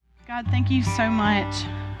God, thank you so much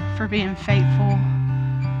for being faithful,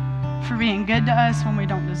 for being good to us when we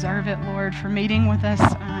don't deserve it, Lord, for meeting with us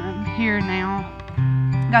here now.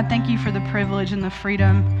 God, thank you for the privilege and the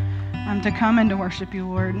freedom to come and to worship you,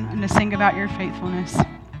 Lord, and to sing about your faithfulness.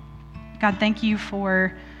 God, thank you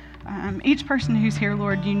for each person who's here,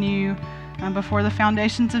 Lord. You knew before the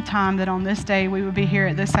foundations of time that on this day we would be here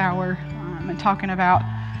at this hour and talking about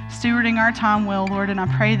stewarding our time well, Lord, and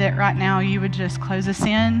I pray that right now you would just close us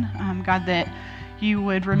in, God, that you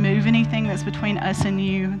would remove anything that's between us and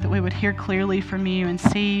you, that we would hear clearly from you and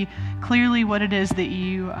see clearly what it is that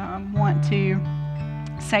you want to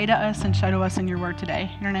say to us and show to us in your word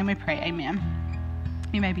today. In your name we pray, amen.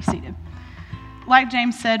 You may be seated. Like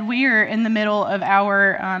James said, we are in the middle of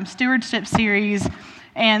our stewardship series.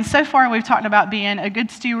 And so far, we've talked about being a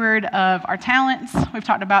good steward of our talents. We've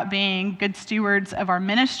talked about being good stewards of our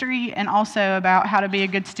ministry and also about how to be a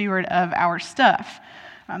good steward of our stuff.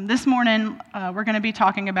 This morning, we're going to be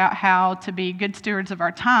talking about how to be good stewards of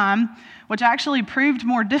our time, which actually proved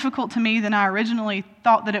more difficult to me than I originally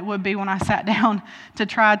thought that it would be when I sat down to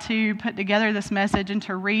try to put together this message and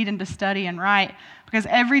to read and to study and write. Because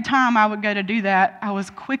every time I would go to do that, I was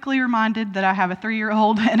quickly reminded that I have a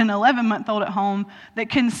 3-year-old and an 11-month-old at home that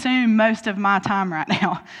consume most of my time right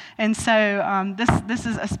now. And so this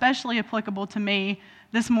is especially applicable to me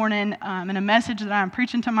this morning in a message that I'm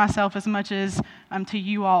preaching to myself as much as to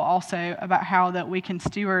you all also about how that we can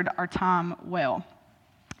steward our time well.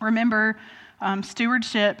 Remember,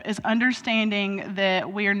 stewardship is understanding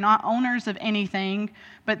that we are not owners of anything,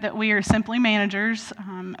 but that we are simply managers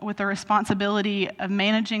with the responsibility of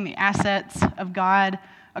managing the assets of God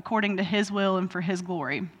according to His will and for His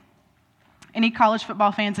glory. Any college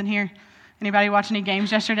football fans in here? Anybody watch any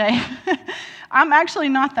games yesterday? I'm actually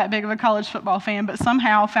not that big of a college football fan, but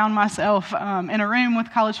somehow found myself in a room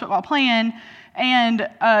with college football playing and,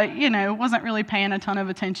 wasn't really paying a ton of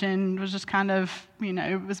attention. It was just kind of,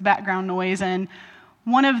 it was background noise. And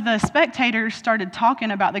one of the spectators started talking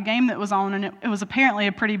about the game that was on, and it was apparently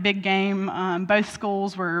a pretty big game. Both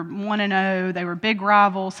schools were 1-0. They were big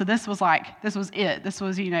rivals. So this was it. This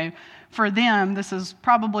was, for them, this is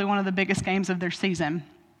probably one of the biggest games of their season.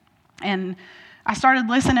 And I started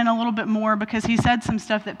listening a little bit more because he said some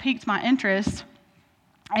stuff that piqued my interest.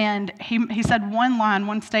 And he said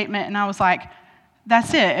one statement, and I was like,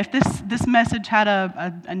 that's it. If this message had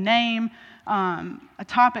a name, a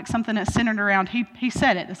topic, something that's centered around, he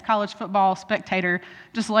said it. This college football spectator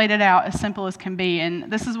just laid it out as simple as can be.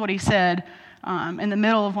 And this is what he said in the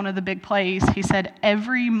middle of one of the big plays. He said,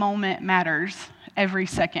 every moment matters, every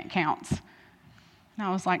second counts. And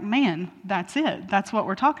I was like, man, that's it. That's what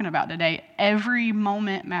we're talking about today. Every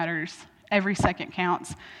moment matters, every second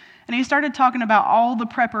counts. And he started talking about all the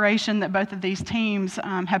preparation that both of these teams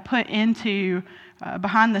have put into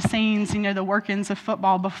behind the scenes, the workings of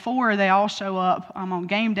football before they all show up on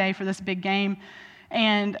game day for this big game.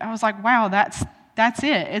 And I was like, wow, that's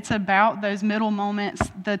it. It's about those middle moments,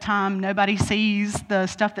 the time nobody sees, the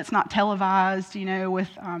stuff that's not televised, with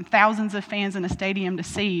thousands of fans in a stadium to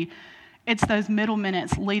see. It's those middle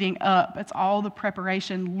minutes leading up. It's all the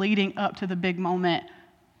preparation leading up to the big moment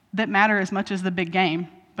that matter as much as the big game.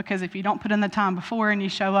 Because if you don't put in the time before and you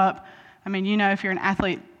show up, if you're an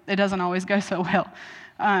athlete, it doesn't always go so well.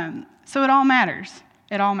 So it all matters.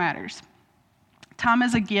 It all matters. Time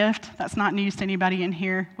is a gift. That's not news to anybody in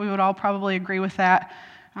here. We would all probably agree with that.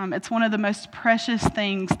 It's one of the most precious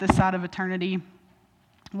things this side of eternity.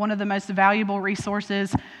 One of the most valuable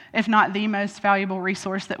resources, if not the most valuable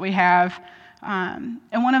resource that we have. And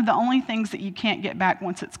one of the only things that you can't get back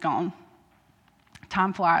once it's gone.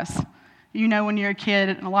 Time flies. When you're a kid,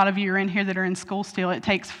 and a lot of you are in here that are in school still, it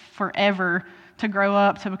takes forever to grow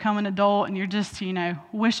up, to become an adult, and you're just,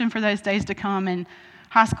 wishing for those days to come. In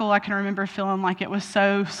high school, I can remember feeling like it was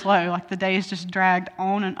so slow, like the days just dragged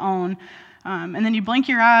on and on. And then you blink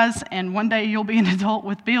your eyes, and one day you'll be an adult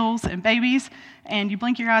with bills and babies, and you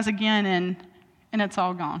blink your eyes again, and it's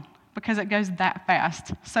all gone because it goes that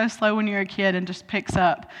fast. So slow when you're a kid and just picks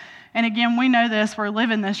up. And again, we know this. We're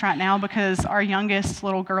living this right now because our youngest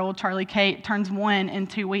little girl, Charlie Kate, turns 1 in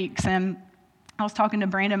 2 weeks. And I was talking to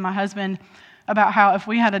Brandon, my husband, about how if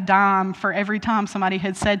we had a dime for every time somebody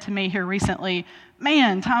had said to me here recently,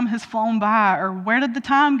 man, time has flown by, or where did the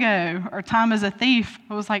time go, or time is a thief,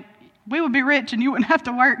 I was like, we would be rich and you wouldn't have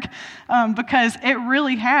to work because it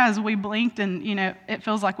really has. We blinked and, it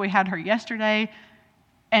feels like we had her yesterday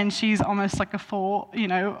and she's almost like a full,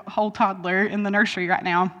 whole toddler in the nursery right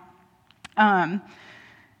now. And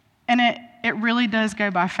it really does go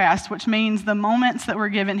by fast, which means the moments that we're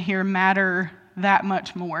given here matter that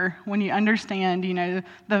much more when you understand,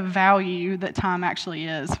 the value that time actually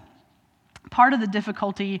is. Part of the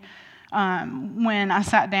difficulty when I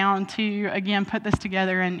sat down to, again, put this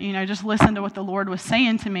together and, just listen to what the Lord was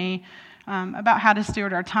saying to me about how to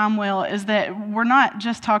steward our time well is that we're not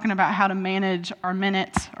just talking about how to manage our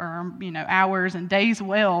minutes or, hours and days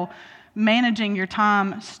well. Managing your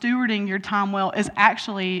time, stewarding your time well is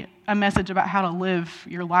actually a message about how to live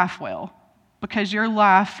your life well, because your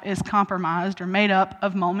life is compromised or made up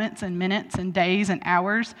of moments and minutes and days and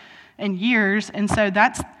hours and years, and so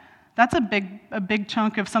that's a big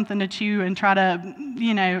chunk of something to chew and try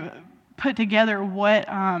to put together. What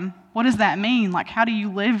does that mean? Like, how do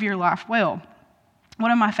you live your life well?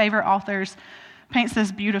 One of my favorite authors paints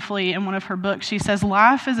this beautifully in one of her books. She says,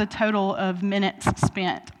 life is a total of minutes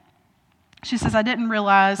spent. She says, I didn't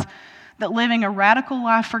realize that living a radical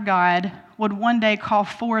life for God would one day call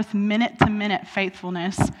forth minute-to-minute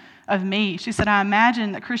faithfulness of me. She said, I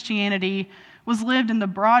imagined that Christianity was lived in the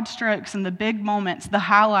broad strokes and the big moments, the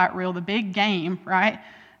highlight reel, the big game, right?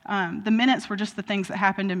 The minutes were just the things that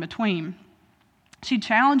happened in between. She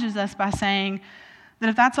challenges us by saying that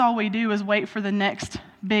if that's all we do is wait for the next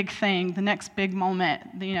big thing, the next big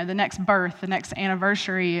moment, the next birth, the next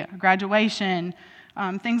anniversary, graduation,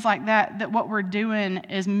 things like that, that what we're doing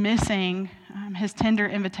is missing his tender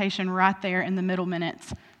invitation right there in the middle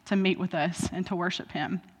minutes to meet with us and to worship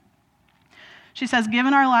him. She says,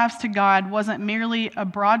 giving our lives to God wasn't merely a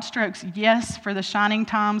broad strokes yes for the shining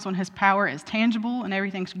times when his power is tangible and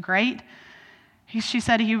everything's great. She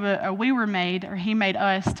said he made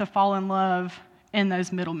us to fall in love in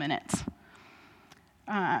those middle minutes.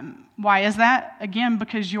 Why is that? Again,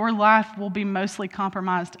 because your life will be mostly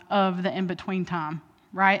compromised of the in-between time,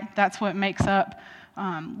 right? That's what makes up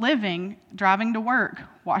living, driving to work,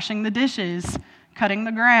 washing the dishes, cutting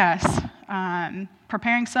the grass,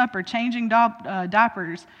 preparing supper, changing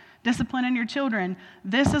diapers, disciplining your children.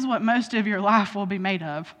 This is what most of your life will be made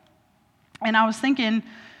of. And I was thinking,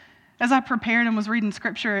 as I prepared and was reading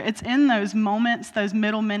scripture, it's in those moments, those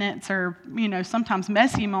middle minutes, or sometimes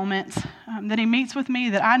messy moments, that he meets with me,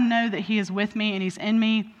 that I know that he is with me and he's in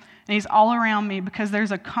me and he's all around me, because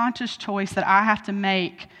there's a conscious choice that I have to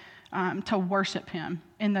make to worship him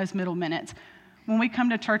in those middle minutes. When we come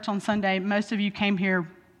to church on Sunday, most of you came here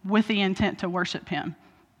with the intent to worship him.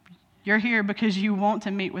 You're here because you want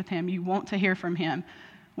to meet with him. You want to hear from him.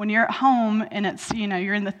 When you're at home and it's,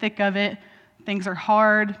 you're in the thick of it, things are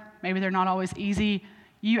hard, maybe they're not always easy,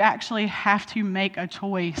 you actually have to make a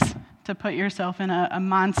choice to put yourself in a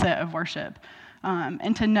mindset of worship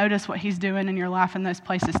and to notice what he's doing in your life in those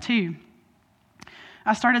places too.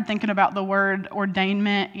 I started thinking about the word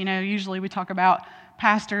ordainment. Usually we talk about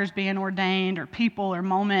pastors being ordained or people or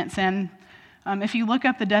moments, and if you look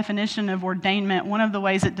up the definition of ordainment, one of the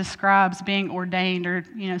ways it describes being ordained or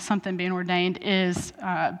something being ordained is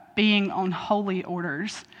being on holy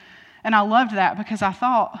orders. And I loved that because I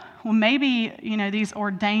thought, well, maybe these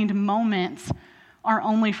ordained moments are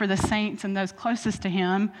only for the saints and those closest to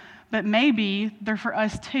him, but maybe they're for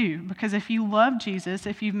us too. Because if you love Jesus,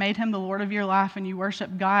 if you've made him the Lord of your life and you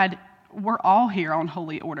worship God, we're all here on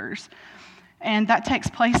holy orders. And that takes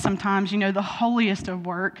place sometimes, the holiest of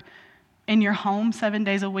work in your home 7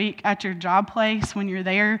 days a week, at your job place when you're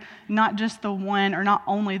there, not just the one or not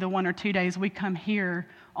only the 1 or 2 days we come here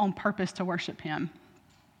on purpose to worship him.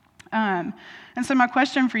 And so my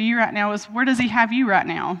question for you right now is, where does he have you right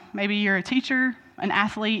now? Maybe you're a teacher, an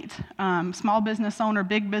athlete, small business owner,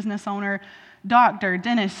 big business owner, doctor,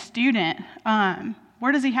 dentist, student.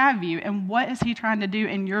 Where does he have you? And what is he trying to do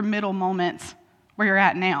in your middle moments where you're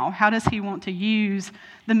at now? How does he want to use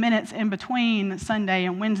the minutes in between Sunday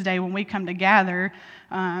and Wednesday when we come to gather?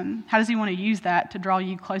 How does he want to use that to draw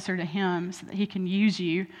you closer to him so that he can use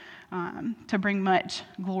you to bring much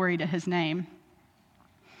glory to his name?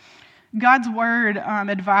 God's word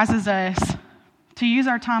advises us to use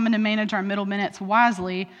our time and to manage our middle minutes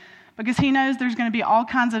wisely, because he knows there's going to be all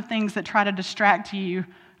kinds of things that try to distract you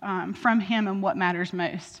from him and what matters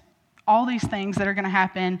most. All these things that are going to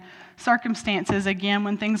happen, circumstances, again,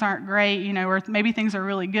 when things aren't great, or maybe things are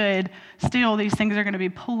really good, still these things are going to be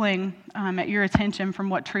pulling at your attention from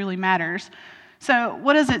what truly matters. So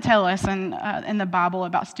what does it tell us in the Bible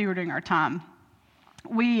about stewarding our time?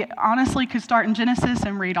 We honestly could start in Genesis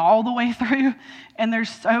and read all the way through, and there's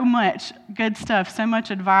so much good stuff, so much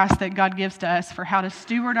advice that God gives to us for how to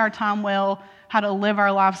steward our time well, how to live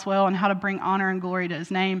our lives well, and how to bring honor and glory to his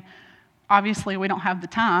name. Obviously, we don't have the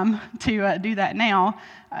time to do that now,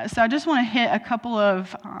 so I just want to hit a couple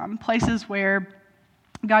of places where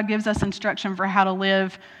God gives us instruction for how to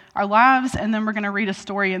live our lives, and then we're going to read a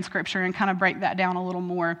story in Scripture and kind of break that down a little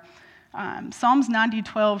more. Psalms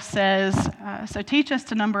 90:12 says, so teach us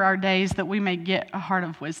to number our days that we may get a heart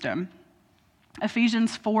of wisdom.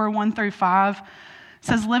 Ephesians 4:1-5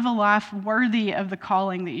 says, live a life worthy of the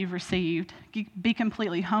calling that you've received. Be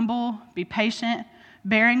completely humble, be patient,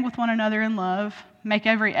 bearing with one another in love. Make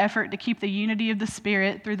every effort to keep the unity of the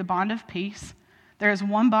Spirit through the bond of peace. There is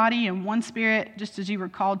one body and one Spirit, just as you were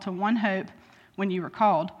called to one hope when you were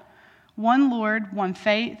called. One Lord, one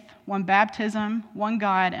faith, one baptism, one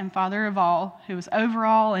God and Father of all, who is over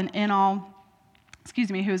all and in all, who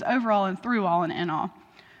is over all and through all and in all.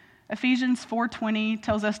 Ephesians 4:20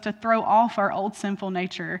 tells us to throw off our old sinful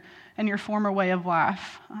nature and your former way of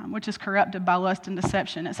life, which is corrupted by lust and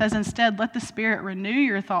deception. It says instead, let the Spirit renew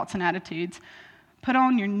your thoughts and attitudes. Put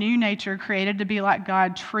on your new nature, created to be like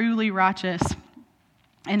God, truly righteous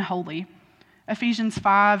and holy. Ephesians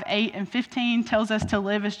 5:8-15 tells us to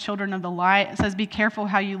live as children of the light. It says, be careful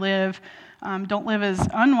how you live. Don't live as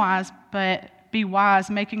unwise, but be wise,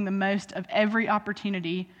 making the most of every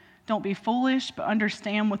opportunity. Don't be foolish, but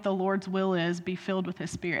understand what the Lord's will is. Be filled with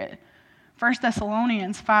His Spirit. 1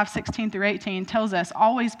 Thessalonians 5:16-18 tells us,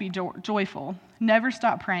 always be joyful. Never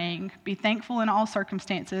stop praying. Be thankful in all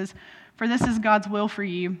circumstances, for this is God's will for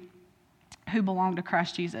you who belong to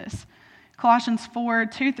Christ Jesus. Colossians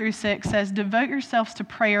 4:2-6 says, devote yourselves to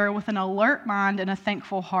prayer with an alert mind and a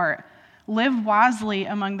thankful heart. Live wisely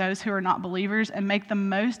among those who are not believers and make the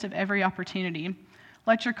most of every opportunity.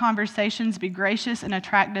 Let your conversations be gracious and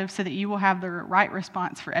attractive so that you will have the right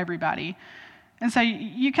response for everybody. And so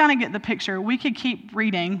you kind of get the picture. We could keep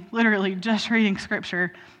reading, literally just reading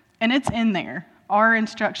Scripture, and it's in there. Our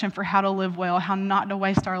instruction for how to live well, how not to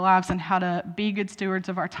waste our lives, and how to be good stewards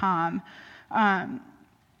of our time.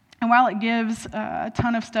 And while it gives a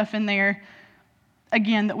ton of stuff in there,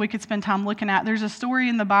 again, that we could spend time looking at, there's a story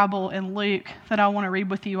in the Bible in Luke that I want to read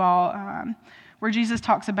with you all, where Jesus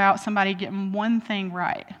talks about somebody getting one thing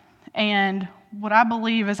right. And what I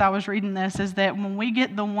believe as I was reading this is that when we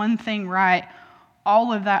get the one thing right,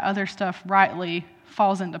 all of that other stuff rightly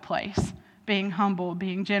falls into place. Being humble,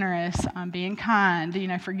 being generous, being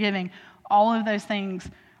kind, forgiving, all of those things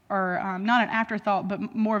are not an afterthought,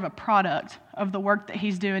 but more of a product of the work that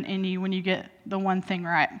He's doing in you when you get the one thing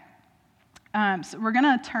right. So we're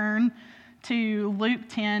going to turn to Luke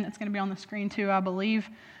 10. It's going to be on the screen too, I believe.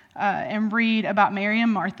 And read about Mary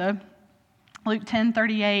and Martha. Luke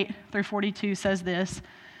 10:38-42 says this,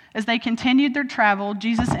 as they continued their travel,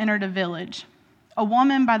 Jesus entered a village. A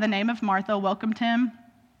woman by the name of Martha welcomed him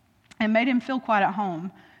and made him feel quite at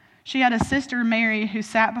home. She had a sister, Mary, who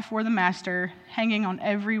sat before the master, hanging on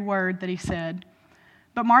every word that he said.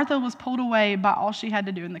 But Martha was pulled away by all she had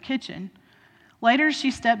to do in the kitchen. Later,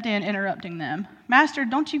 she stepped in, interrupting them. Master,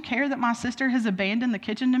 don't you care that my sister has abandoned the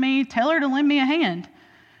kitchen to me? Tell her to lend me a hand.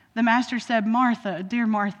 The master said, Martha, dear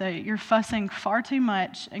Martha, you're fussing far too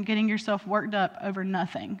much and getting yourself worked up over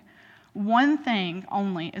nothing. One thing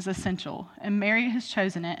only is essential, and Mary has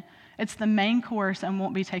chosen it. It's the main course and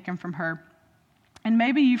won't be taken from her. And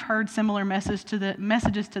maybe you've heard similar messages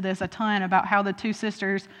to this a ton about how the two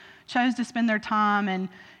sisters chose to spend their time. And,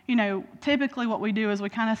 typically what we do is we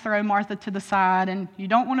kind of throw Martha to the side, and you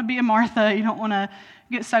don't want to be a Martha. You don't want to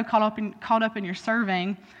get so caught up in your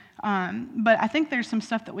serving. But I think there's some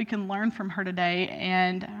stuff that we can learn from her today,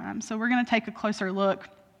 and so we're going to take a closer look.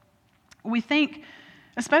 We think,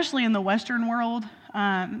 especially in the Western world,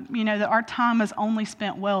 that our time is only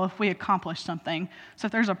spent well if we accomplish something. So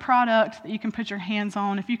if there's a product that you can put your hands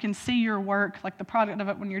on, if you can see your work, like the product of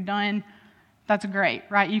it when you're done, that's great,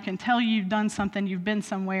 right? You can tell you've done something, you've been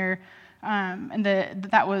somewhere, and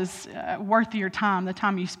that was worth your time, the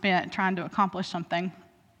time you spent trying to accomplish something.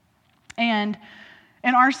 And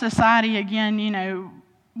in our society, again,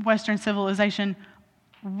 Western civilization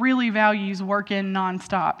really values working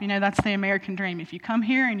nonstop. That's the American dream. If you come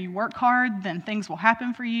here and you work hard, then things will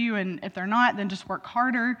happen for you. And if they're not, then just work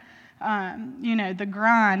harder. The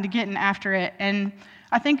grind, getting after it. And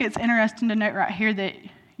I think it's interesting to note right here that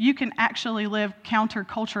you can actually live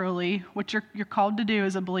counterculturally, which you're called to do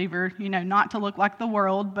as a believer, not to look like the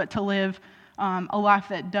world, but to live a life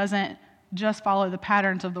that doesn't just follow the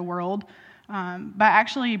patterns of the world. By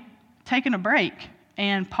actually taking a break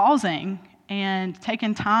and pausing and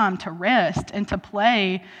taking time to rest and to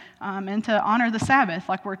play and to honor the Sabbath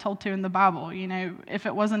like we're told to in the Bible. If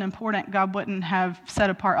it wasn't important, God wouldn't have set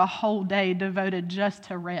apart a whole day devoted just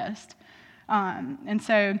to rest. And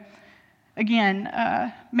so, again,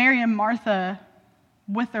 Mary and Martha,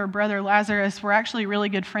 with their brother Lazarus, were actually really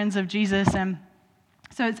good friends of Jesus. And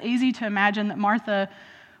so it's easy to imagine that Martha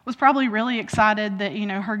was probably really excited that,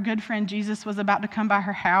 her good friend Jesus was about to come by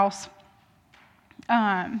her house. She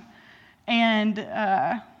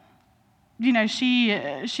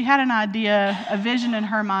had an idea, a vision in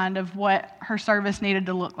her mind of what her service needed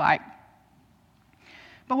to look like.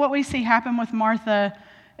 But what we see happen with Martha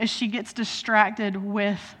is she gets distracted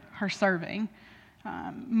with her serving.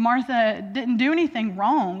 Martha didn't do anything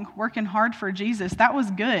wrong working hard for Jesus. That was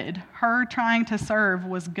good. Her trying to serve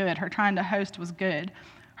was good. Her trying to host was good.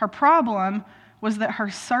 Her problem was that her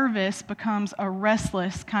service becomes a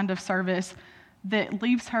restless kind of service that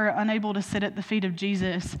leaves her unable to sit at the feet of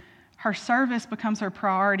Jesus. Her service becomes her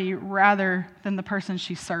priority rather than the person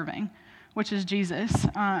she's serving, which is Jesus.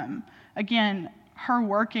 Again, her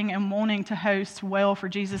working and wanting to host well for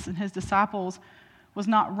Jesus and his disciples was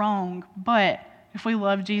not wrong, but if we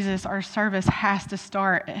love Jesus, our service has to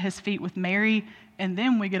start at his feet with Mary, and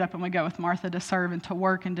then we get up and we go with Martha to serve and to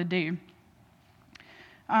work and to do.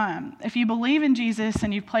 If you believe in Jesus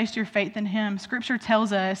and you've placed your faith in him, Scripture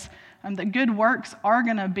tells us that good works are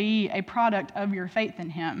going to be a product of your faith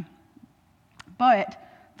in him. But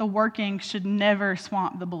the working should never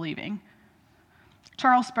swamp the believing.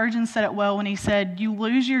 Charles Spurgeon said it well when he said, "You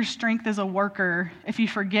lose your strength as a worker if you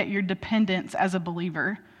forget your dependence as a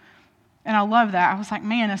believer." And I love that. I was like,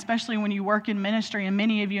 man, especially when you work in ministry, and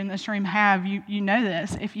many of you in this room have, you know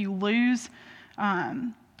this. If you lose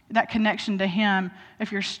that connection to him,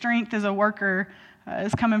 if your strength as a worker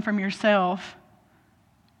is coming from yourself,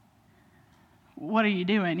 what are you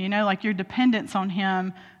doing? Like your dependence on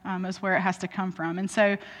him is where it has to come from. And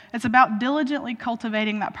so it's about diligently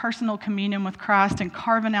cultivating that personal communion with Christ and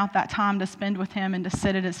carving out that time to spend with him and to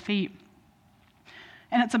sit at his feet.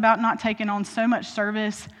 And it's about not taking on so much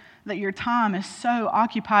service that your time is so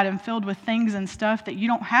occupied and filled with things and stuff that you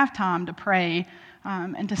don't have time to pray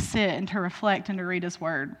and to sit and to reflect and to read his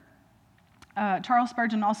word. Charles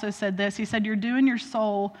Spurgeon also said this. He said, "You're doing your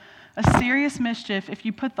soul a serious mischief if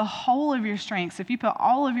you put the whole of your strengths, if you put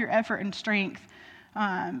all of your effort and strength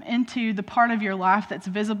into the part of your life that's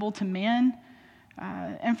visible to men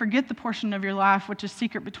and forget the portion of your life which is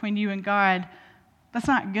secret between you and God. That's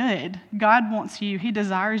not good. God wants you. He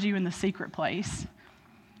desires you in the secret place."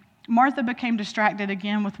 Martha became distracted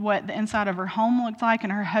again with what the inside of her home looked like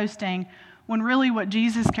and her hosting, when really what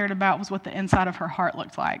Jesus cared about was what the inside of her heart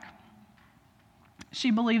looked like.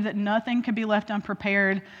 She believed that nothing could be left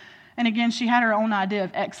unprepared. And again, she had her own idea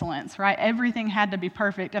of excellence, right? Everything had to be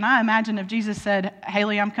perfect. And I imagine if Jesus said,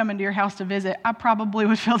 "Haley, I'm coming to your house to visit," I probably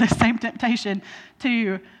would feel the same temptation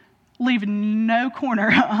to leave no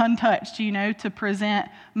corner untouched, to present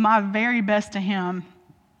my very best to him.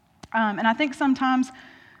 And I think sometimes,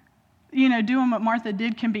 doing what Martha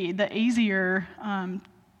did can be the easier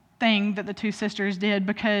thing that the two sisters did,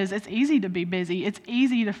 because it's easy to be busy. It's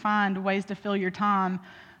easy to find ways to fill your time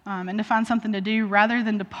and to find something to do rather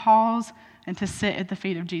than to pause and to sit at the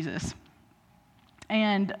feet of Jesus.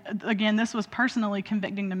 And again, this was personally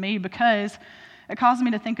convicting to me because it caused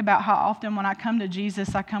me to think about how often when I come to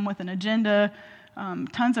Jesus, I come with an agenda,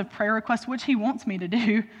 tons of prayer requests, which he wants me to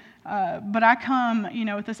do. But I come,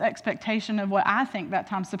 with this expectation of what I think that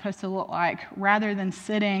time's supposed to look like, rather than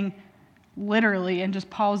sitting literally and just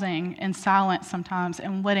pausing in silence sometimes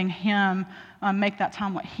and letting him make that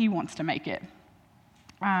time what he wants to make it.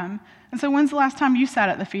 And so when's the last time you sat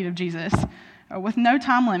at the feet of Jesus with no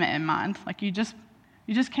time limit in mind? Like you just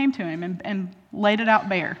came to him and laid it out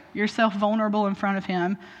bare, yourself vulnerable in front of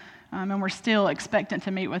him, and we're still expectant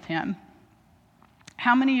to meet with him.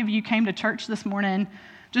 How many of you came to church this morning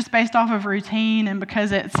just based off of routine and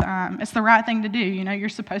because it's the right thing to do? You're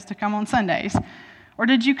supposed to come on Sundays. Or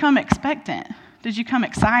did you come expectant? Did you come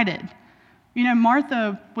excited?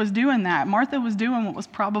 Martha was doing that. Martha was doing what was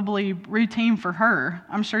probably routine for her.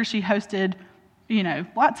 I'm sure she hosted,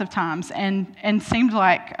 lots of times and seemed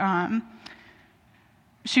like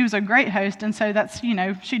she was a great host. And so that's,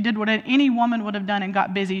 she did what any woman would have done and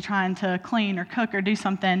got busy trying to clean or cook or do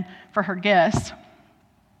something for her guests.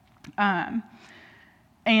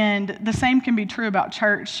 And the same can be true about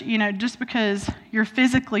church. Just because you're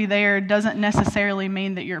physically there doesn't necessarily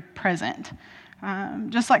mean that you're present.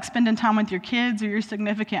 Just like spending time with your kids or your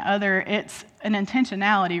significant other, it's an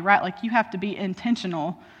intentionality, right? Like you have to be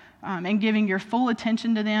intentional in giving your full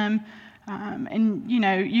attention to them. And,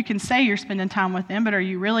 you can say you're spending time with them, but are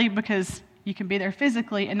you really? Because you can be there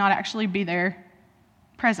physically and not actually be there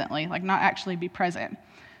presently, like not actually be present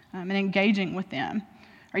and engaging with them.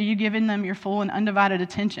 Are you giving them your full and undivided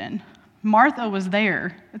attention? Martha was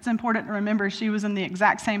there. It's important to remember she was in the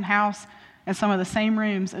exact same house and some of the same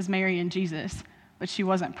rooms as Mary and Jesus, but she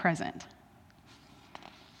wasn't present.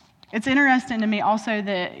 It's interesting to me also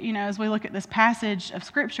that, as we look at this passage of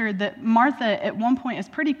Scripture, that Martha at one point is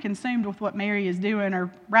pretty consumed with what Mary is doing, or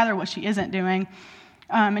rather what she isn't doing.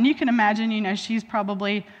 And you can imagine, she's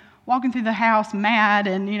probably walking through the house mad,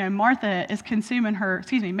 and, Mary is consuming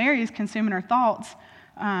her thoughts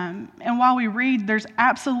And while we read, there's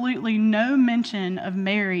absolutely no mention of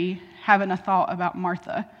Mary having a thought about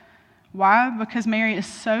Martha. Why? Because Mary is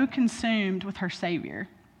so consumed with her Savior.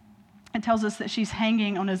 It tells us that she's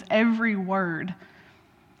hanging on his every word.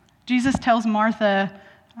 Jesus tells Martha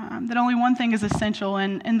that only one thing is essential.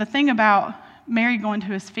 And the thing about Mary going to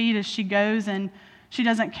his feet is she goes and she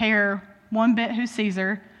doesn't care one bit who sees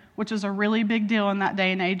her, which was a really big deal in that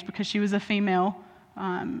day and age because she was a female.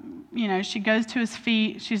 She goes to his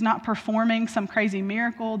feet. She's not performing some crazy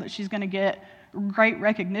miracle that she's going to get great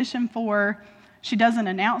recognition for. She doesn't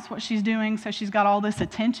announce what she's doing, so she's got all this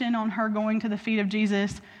attention on her going to the feet of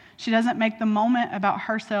Jesus. She doesn't make the moment about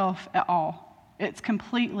herself at all. It's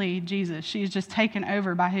completely Jesus. She's just taken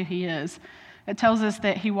over by who he is. It tells us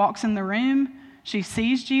that he walks in the room, she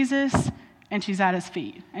sees Jesus, and she's at his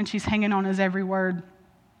feet, and she's hanging on his every word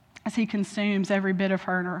as he consumes every bit of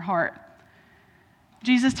her in her heart.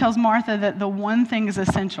 Jesus tells Martha that the one thing is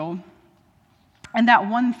essential, and that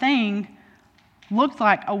one thing looked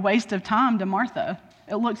like a waste of time to Martha.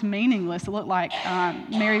 It looked meaningless. It looked like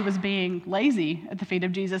Mary was being lazy at the feet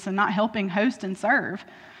of Jesus and not helping host and serve.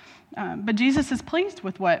 But Jesus is pleased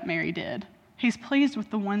with what Mary did. He's pleased with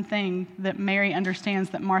the one thing that Mary understands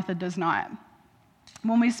that Martha does not.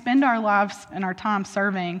 When we spend our lives and our time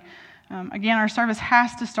serving, again, our service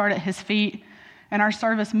has to start at his feet, and our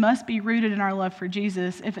service must be rooted in our love for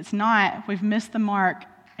Jesus. If it's not, we've missed the mark,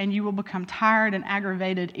 and you will become tired and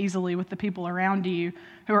aggravated easily with the people around you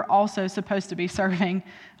who are also supposed to be serving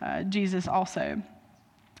Jesus also.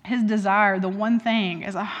 His desire, the one thing,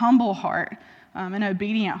 is a humble heart, an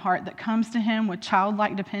obedient heart that comes to him with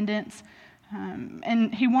childlike dependence.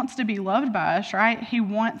 And he wants to be loved by us, right? He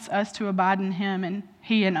wants us to abide in him and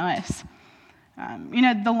he in us.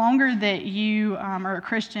 The longer that you are a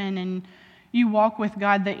Christian and you walk with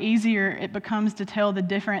God, the easier it becomes to tell the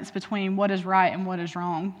difference between what is right and what is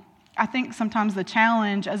wrong. I think sometimes the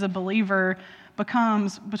challenge as a believer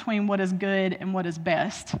becomes between what is good and what is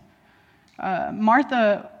best.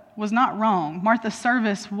 Martha was not wrong. Martha's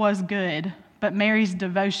service was good, but Mary's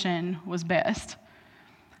devotion was best.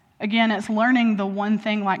 Again, it's learning the one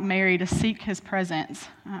thing like Mary, to seek his presence,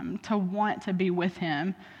 to want to be with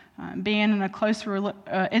him, being in a close,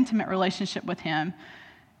 intimate relationship with him.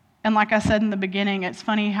 And like I said in the beginning, it's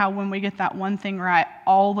funny how when we get that one thing right,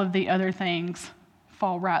 all of the other things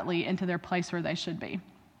fall rightly into their place where they should be.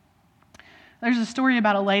 There's a story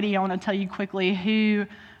about a lady I want to tell you quickly who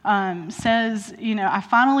says, I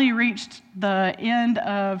finally reached the end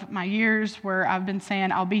of my years where I've been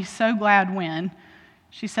saying, I'll be so glad when.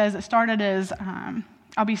 She says it started as,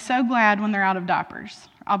 I'll be so glad when they're out of diapers.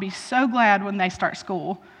 I'll be so glad when they start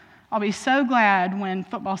school. I'll be so glad when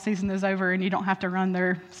football season is over and you don't have to run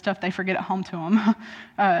their stuff they forget at home to them.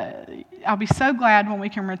 I'll be so glad when we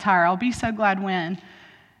can retire. I'll be so glad when.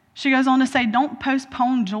 She goes on to say, don't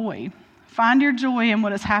postpone joy. Find your joy in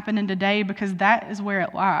what is happening today because that is where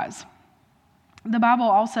it lies. The Bible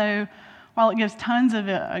also, while it gives tons of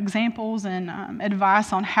examples and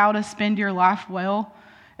advice on how to spend your life well,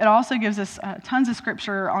 it also gives us tons of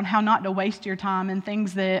scripture on how not to waste your time in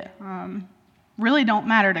things that really don't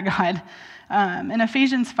matter to God. In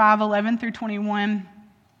Ephesians 5:11 through 21,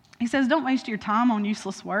 he says, don't waste your time on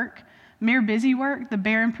useless work, mere busy work, the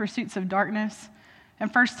barren pursuits of darkness. In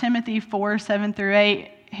 1 Timothy 4:7 through 8,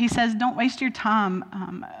 he says, don't waste your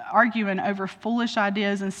time arguing over foolish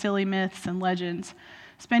ideas and silly myths and legends.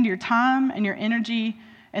 Spend your time and your energy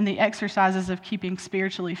in the exercises of keeping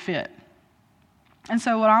spiritually fit. And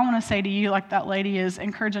so what I want to say to you, like that lady, is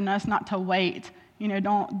encouraging us not to wait.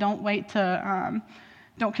 Don't wait to,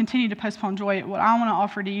 don't continue to postpone joy. What I want to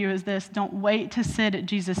offer to you is this: don't wait to sit at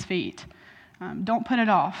Jesus' feet. Don't put it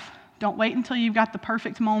off. Don't wait until you've got the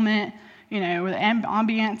perfect moment, where the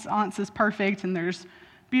ambiance is perfect and there's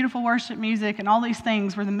beautiful worship music and all these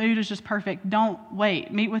things where the mood is just perfect. Don't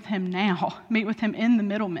wait. Meet with him now. Meet with him in the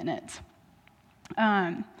middle minutes.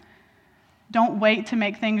 Don't wait to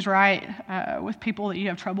make things right with people that you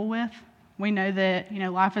have trouble with. We know that,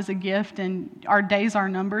 life is a gift and our days are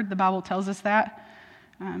numbered. The Bible tells us that.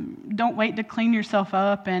 Don't wait to clean yourself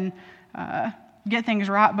up and get things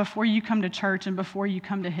right before you come to church and before you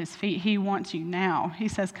come to his feet. He wants you now. He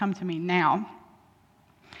says, come to me now.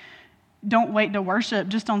 Don't wait to worship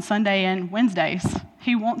just on Sunday and Wednesdays.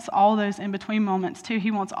 He wants all those in-between moments too.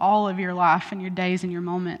 He wants all of your life and your days and your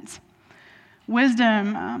moments.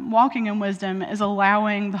 Wisdom, walking in wisdom, is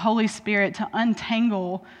allowing the Holy Spirit to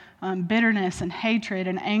untangle bitterness and hatred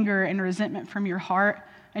and anger and resentment from your heart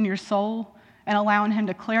and your soul, and allowing him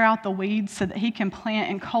to clear out the weeds so that he can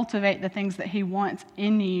plant and cultivate the things that he wants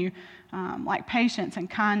in you, like patience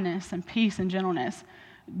and kindness and peace and gentleness.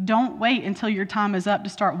 Don't wait until your time is up to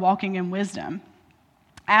start walking in wisdom.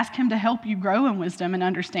 Ask him to help you grow in wisdom and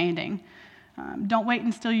understanding. Don't wait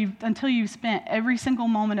until you've spent every single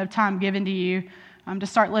moment of time given to you to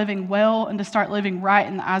start living well and to start living right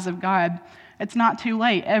in the eyes of God. It's not too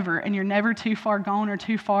late ever, and you're never too far gone or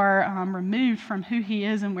too far removed from who he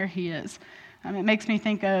is and where he is. It makes me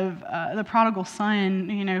think of the prodigal son,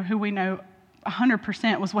 who we know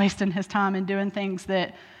 100% was wasting his time and doing things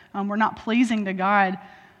that were not pleasing to God.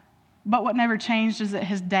 But what never changed is that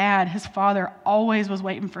his dad, his father, always was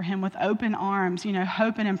waiting for him with open arms,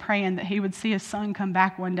 hoping and praying that he would see his son come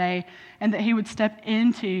back one day and that he would step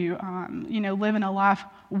into, living a life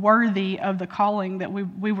worthy of the calling that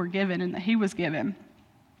we were given and that he was given.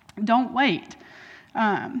 Don't wait.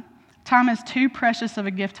 Time is too precious of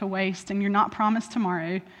a gift to waste, and you're not promised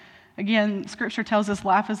tomorrow. Again, Scripture tells us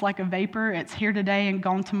life is like a vapor. It's here today and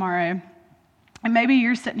gone tomorrow. And maybe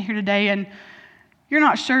you're sitting here today and you're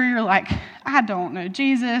not sure, you're like, I don't know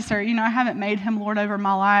Jesus, or, I haven't made him Lord over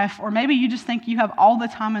my life. Or maybe you just think you have all the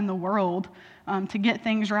time in the world to get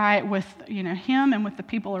things right with, him and with the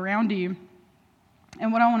people around you.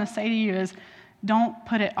 And what I want to say to you is, don't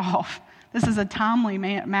put it off. This is a timely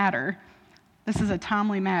matter. This is a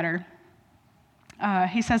timely matter.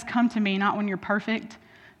 He says, come to me, not when you're perfect,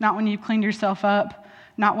 not when you've cleaned yourself up,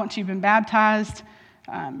 not once you've been baptized.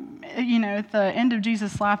 At the end of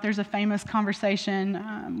Jesus' life, there's a famous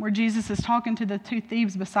conversation where Jesus is talking to the two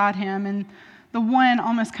thieves beside him, and the one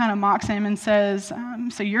almost kind of mocks him and says,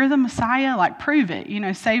 so you're the Messiah? Like, prove it.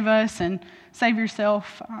 Save us and save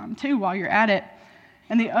yourself too while you're at it.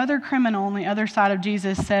 And the other criminal on the other side of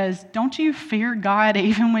Jesus says, don't you fear God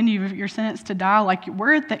even when you're sentenced to die? Like,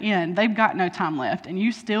 we're at the end. They've got no time left, and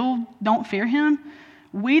you still don't fear him?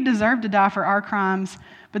 We deserve to die for our crimes,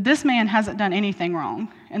 but this man hasn't done anything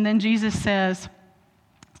wrong. And then he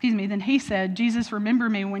said, Jesus, remember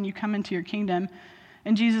me when you come into your kingdom.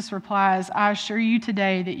 And Jesus replies, I assure you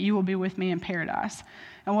today that you will be with me in paradise.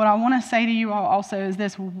 And what I want to say to you all also is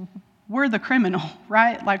this: we're the criminal,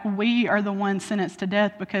 right? Like, we are the ones sentenced to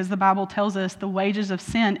death because the Bible tells us the wages of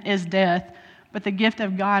sin is death, but the gift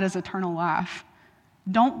of God is eternal life.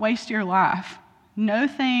 Don't waste your life. No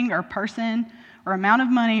thing or person or amount of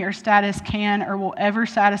money or status can or will ever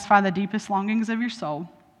satisfy the deepest longings of your soul.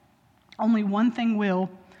 Only one thing will,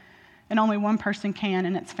 and only one person can,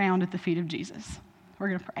 and it's found at the feet of Jesus. We're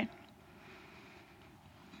going to pray.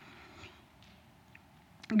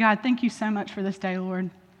 God, thank you so much for this day, Lord.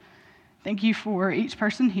 Thank you for each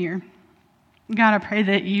person here. God, I pray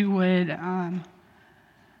that you would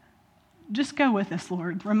just go with us,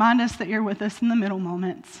 Lord. Remind us that you're with us in the middle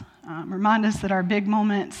moments. Remind us that our big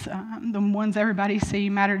moments, the ones everybody see,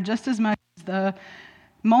 matter just as much as the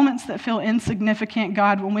moments that feel insignificant,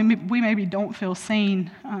 God, when we maybe don't feel seen,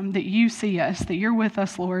 that you see us, that you're with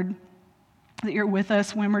us, Lord, that you're with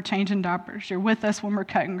us when we're changing diapers. You're with us when we're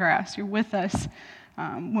cutting grass. You're with us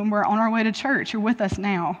when we're on our way to church. You're with us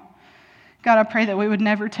now. God, I pray that we would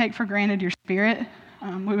never take for granted your Spirit.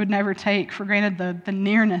 We would never take for granted the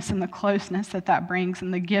nearness and the closeness that brings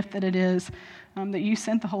and the gift that it is that you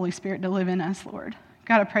sent the Holy Spirit to live in us, Lord.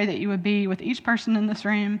 God, I pray that you would be with each person in this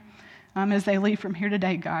room as they leave from here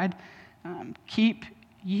today, God. Keep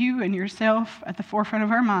you and yourself at the forefront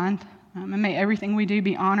of our mind, and may everything we do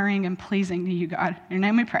be honoring and pleasing to you, God. In your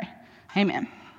name we pray. Amen.